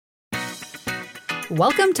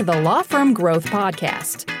Welcome to the Law Firm Growth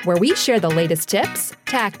Podcast, where we share the latest tips,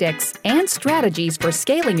 tactics, and strategies for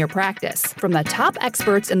scaling your practice from the top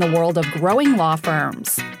experts in the world of growing law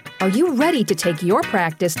firms. Are you ready to take your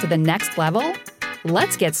practice to the next level?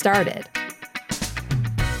 Let's get started.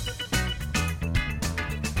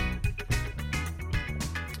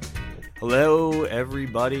 Hello,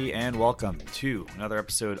 everybody, and welcome to another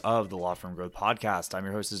episode of the Law Firm Growth Podcast. I'm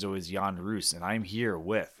your host, as always, Jan Roos, and I'm here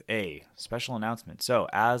with a special announcement. So,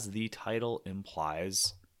 as the title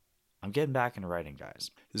implies, I'm getting back into writing,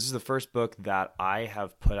 guys. This is the first book that I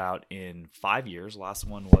have put out in 5 years. Last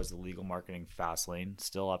one was the Legal Marketing Fastlane,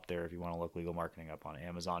 still up there if you want to look legal marketing up on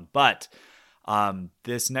Amazon. But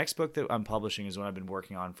this next book that I'm publishing is one I've been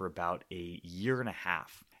working on for about a year and a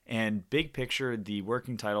half. And big picture, the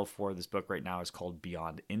working title for this book right now is called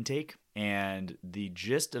Beyond Intake. And the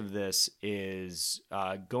gist of this is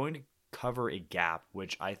going to cover a gap,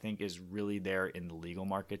 which I think is really there in the legal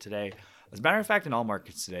market today. As a matter of fact, in all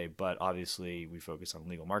markets today, but obviously we focus on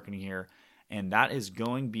legal marketing here. And that is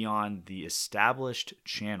going beyond the established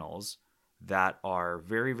channels that are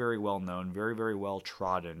very, very well known, very, very well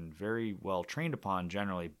trodden, very well trained upon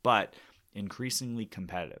generally, but increasingly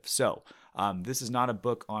competitive. So this is not a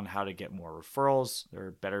book on how to get more referrals. There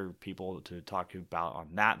are better people to talk to about on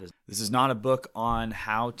that. This is not a book on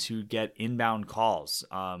how to get inbound calls.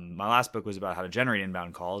 My last book was about how to generate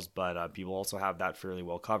inbound calls, but people also have that fairly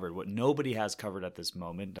well covered. What nobody has covered at this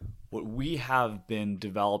moment, what we have been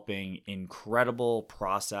developing incredible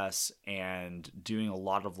process and doing a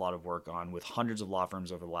lot of work on with hundreds of law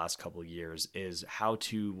firms over the last couple of years is how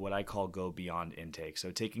to, what I call, go beyond intake.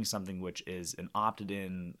 So taking something which is an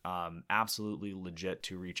opted-in, absolutely legit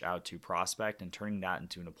to reach out to prospect and turning that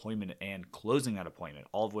into an appointment and closing that appointment,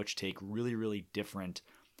 all of which take really, really different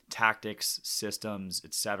tactics, systems,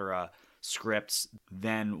 etc., scripts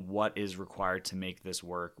than what is required to make this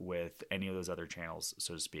work with any of those other channels,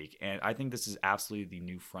 so to speak. And I think this is absolutely the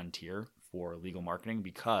new frontier for legal marketing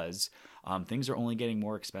because things are only getting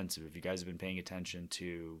more expensive. If you guys have been paying attention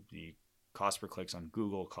to the cost per clicks on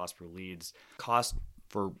Google, cost per leads, cost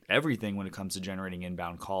for everything when it comes to generating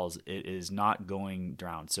inbound calls, it is not going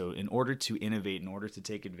down. So in order to innovate, in order to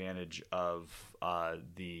take advantage of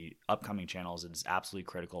the upcoming channels, it is absolutely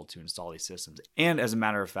critical to install these systems. And as a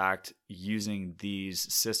matter of fact, using these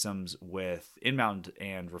systems with inbound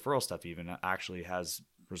and referral stuff even actually has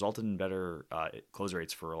resulted in better close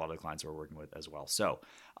rates for a lot of the clients we're working with as well. So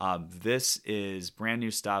this is brand new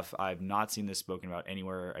stuff. I've not seen this spoken about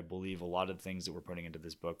anywhere. I believe a lot of the things that we're putting into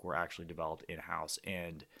this book were actually developed in-house,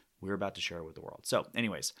 and we're about to share it with the world. So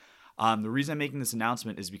anyways, the reason I'm making this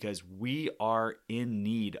announcement is because we are in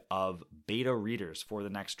need of beta readers for the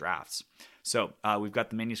next drafts. So we've got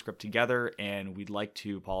the manuscript together, and we'd like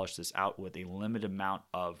to polish this out with a limited amount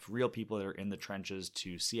of real people that are in the trenches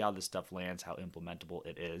to see how this stuff lands, how implementable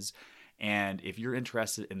it is. And if you're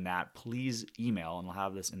interested in that, please email, and I'll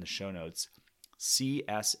have this in the show notes,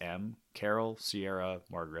 CSM, Carol, Sierra,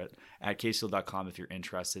 Margaret, at kseal.com if you're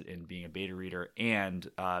interested in being a beta reader, and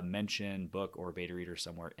mention book or beta reader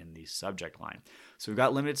somewhere in the subject line. So we've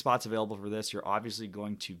got limited spots available for this. You're obviously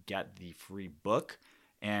going to get the free book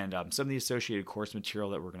and some of the associated course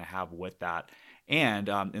material that we're going to have with that. And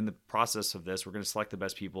in the process of this, we're going to select the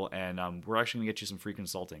best people, and we're actually going to get you some free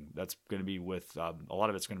consulting. That's going to be with, a lot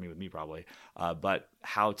of it's going to be with me probably, but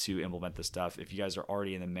how to implement this stuff. If you guys are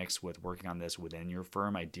already in the mix with working on this within your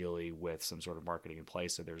firm, ideally with some sort of marketing in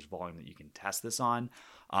place, so there's volume that you can test this on.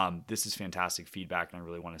 This is fantastic feedback, and I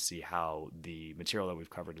really want to see how the material that we've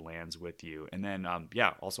covered lands with you. And then,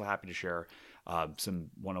 also happy to share some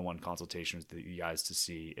one-on-one consultations with you guys to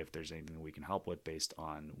see if there's anything that we can help with based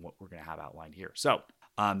on what we're going to have outlined here. So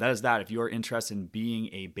that is that. If you are interested in being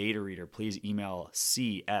a beta reader, please email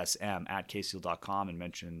csm@kseal.com and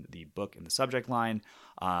mention the book in the subject line,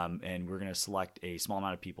 and we're going to select a small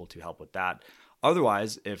amount of people to help with that.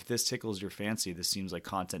 Otherwise, if this tickles your fancy, this seems like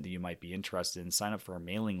content that you might be interested in, sign up for our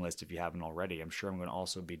mailing list if you haven't already. I'm sure I'm going to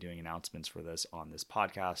also be doing announcements for this on this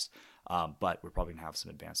podcast, but we're probably going to have some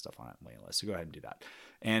advanced stuff on that mailing list, so go ahead and do that.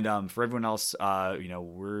 And for everyone else,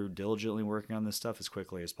 we're diligently working on this stuff as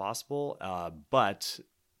quickly as possible, but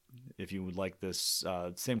if you would like this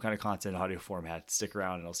same kind of content in audio format, stick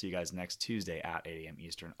around, and I'll see you guys next Tuesday at 8 a.m.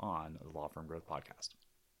 Eastern on the Law Firm Growth Podcast.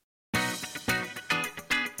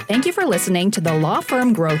 Thank you for listening to the Law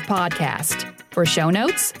Firm Growth Podcast. For show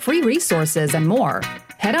notes, free resources, and more,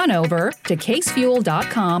 head on over to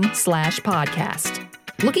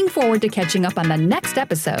casefuel.com/podcast. Looking forward to catching up on the next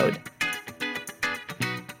episode.